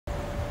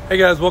Hey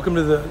guys, welcome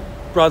to the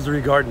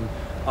Brasserie Garden.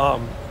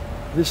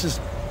 This is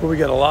where we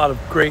get a lot of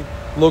great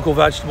local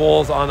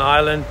vegetables on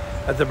island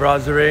at the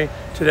Brasserie.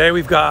 Today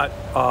we've got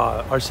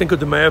our Cinco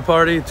de Mayo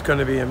party. It's going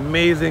to be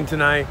amazing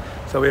tonight.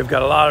 So we've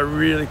got a lot of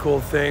really cool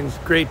things,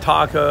 great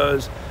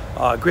tacos,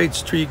 great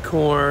street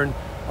corn,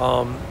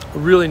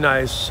 really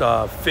nice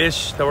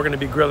fish that we're going to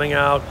be grilling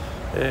out.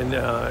 And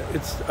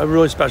it's a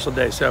really special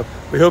day. So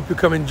we hope you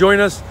come and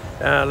join us.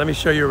 Let me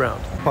show you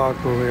around.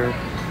 Taco here.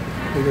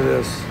 Look at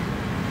this.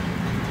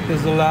 This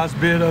is the last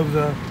bit of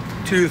the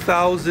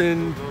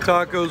 2,000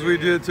 tacos we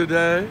did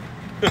today.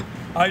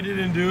 I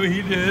didn't do it,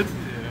 he did.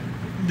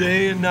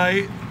 Day and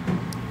night.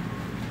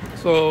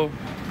 So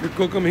you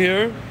cook them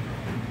here.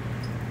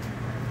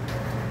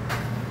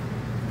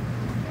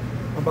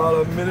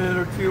 About a minute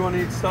or two on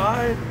each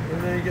side,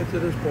 and then you get to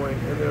this point,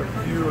 and they're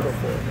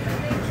beautiful.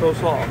 So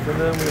soft.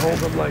 And then we hold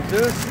them like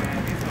this,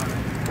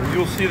 and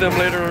you'll see them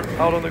later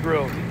out on the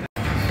grill.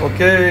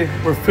 Okay,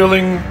 we're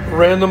filling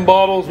random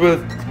bottles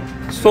with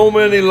so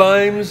many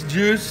limes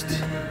juiced.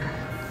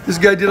 This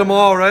guy did them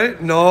all,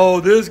 right? No,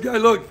 this guy,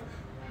 look.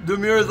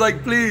 Demir is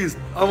like, please,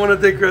 I want to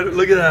take credit.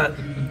 Look at that.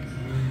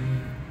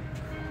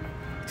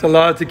 It's a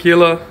lot of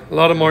tequila, a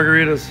lot of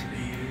margaritas.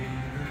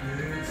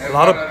 A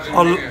lot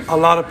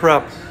of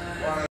prep.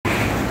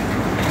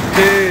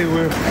 Okay,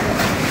 we're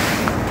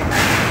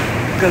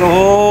got a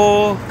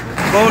whole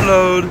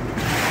boatload.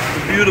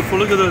 It's beautiful.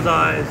 Look at those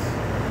eyes.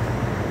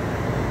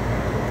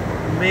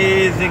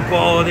 Amazing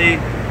quality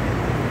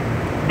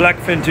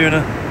blackfin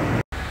tuna.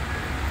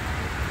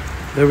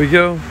 There we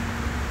go.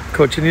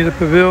 Cochinita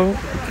pibil,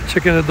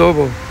 chicken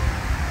adobo.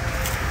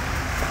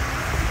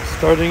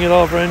 Starting it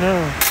off right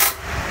now.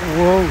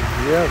 Whoa,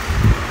 yes.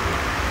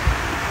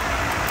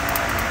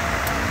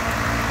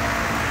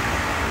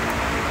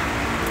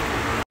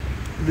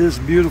 This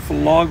beautiful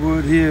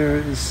logwood here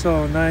is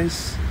so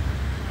nice.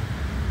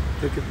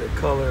 Look at the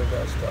color of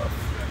that stuff.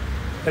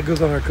 That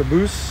goes on our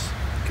caboose.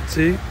 You can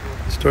see,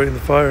 starting the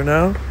fire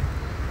now.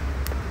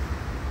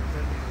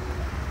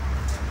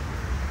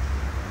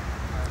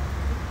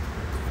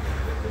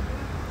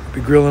 Be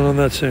grilling on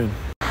that soon.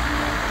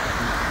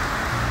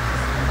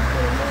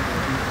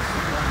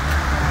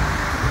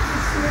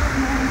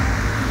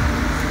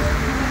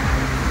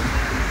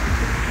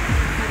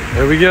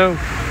 There we go.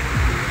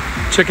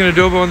 Chicken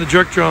adobo on the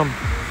jerk drum.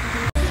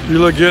 You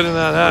look good in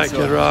that hat,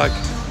 Kid Rock.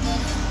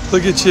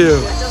 Look at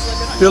you.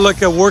 You're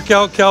like a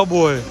workout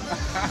cowboy.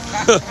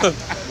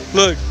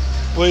 Look,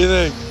 what do you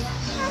think?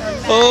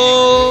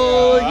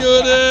 Oh my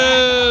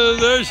goodness,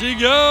 there she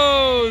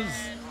goes.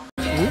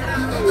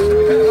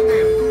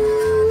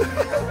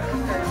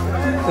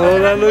 Oh,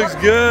 that looks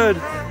good.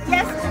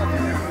 Yes.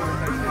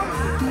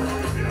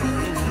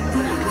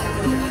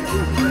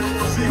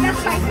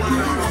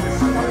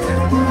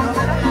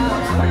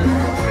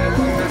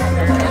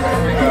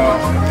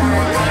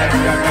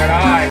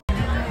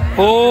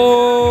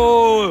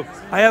 Oh,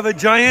 I have a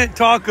giant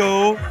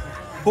taco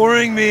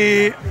pouring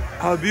me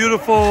a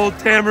beautiful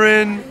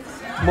tamarind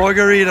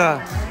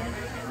margarita.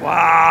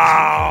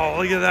 Wow,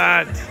 look at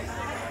that.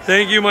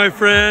 Thank you, my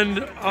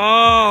friend.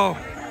 Oh,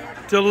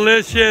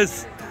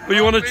 delicious. Well,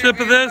 you want a sip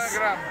of this?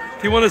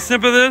 Do you want a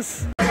sip of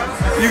this?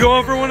 You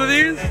going for one of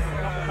these?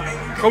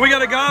 Oh, we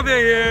got agave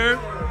here.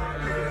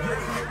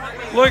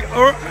 Look,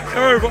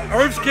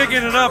 Herb's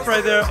kicking it up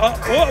right there.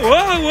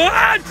 Whoa,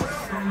 what?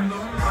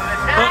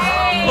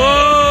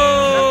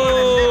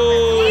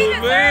 Oh,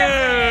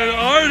 man.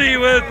 Artie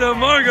with the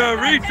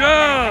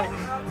margarita.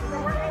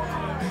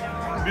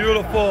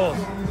 Beautiful.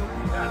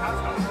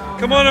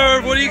 Come on,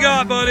 Herb. What do you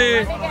got,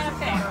 buddy?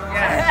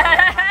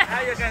 How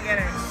you gonna get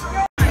it?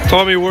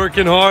 Tommy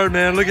working hard,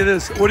 man. Look at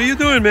this. What are you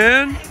doing,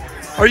 man?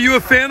 Are you a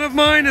fan of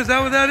mine? Is that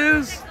what that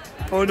is?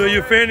 Oh, no,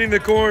 you're fanning the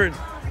corn.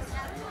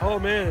 Oh,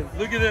 man.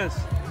 Look at this.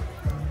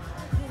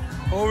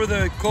 Over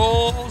the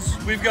coals,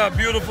 we've got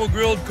beautiful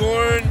grilled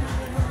corn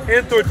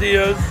and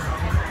tortillas,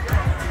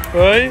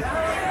 right?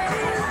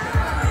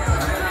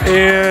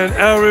 And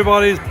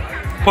everybody's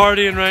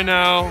partying right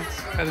now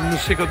at the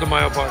Cinco de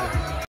Mayo party.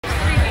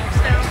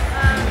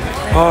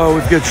 Oh,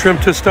 we've got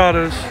shrimp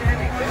tostadas.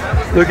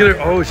 Look at her.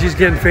 Oh, she's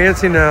getting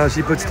fancy now.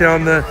 She puts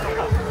down the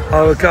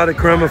avocado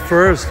crema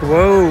first.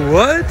 Whoa,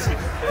 what?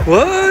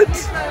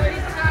 What?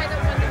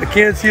 I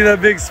can't see that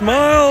big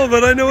smile,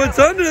 but I know what's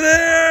under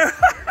there.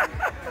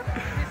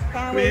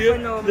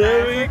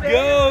 There we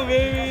go,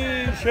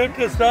 baby. Shrimp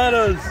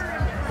tostadas.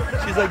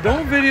 She's like,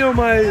 don't video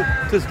my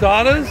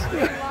tostadas.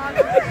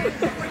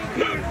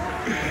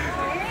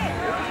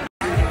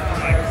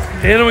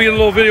 And we get a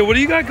little video. What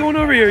do you got going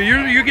over here?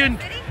 You're getting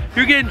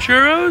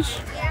churros?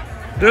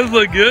 Those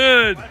look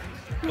good.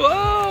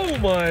 Oh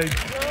my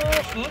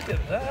gosh, look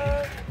at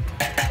that.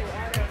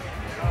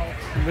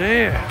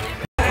 Man.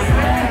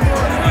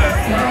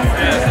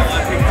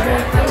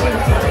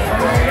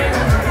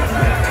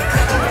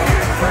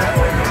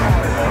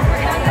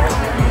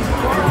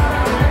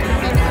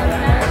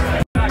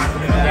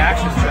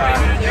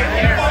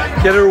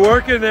 Get her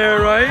working there,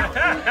 right?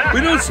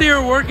 We don't see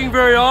her working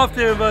very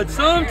often, but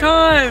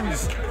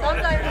sometimes,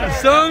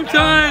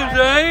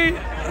 right?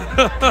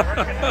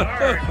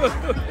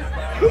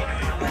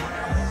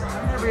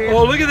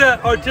 Oh, look at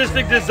that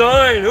artistic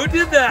design. Who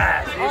did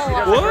that? She does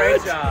a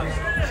great job.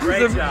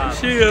 Great job.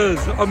 She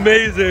is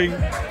amazing.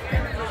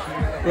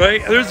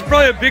 Right? There's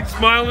probably a big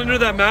smile under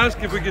that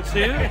mask if we could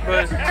see it,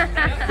 but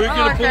we're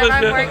gonna pull it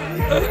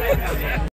down.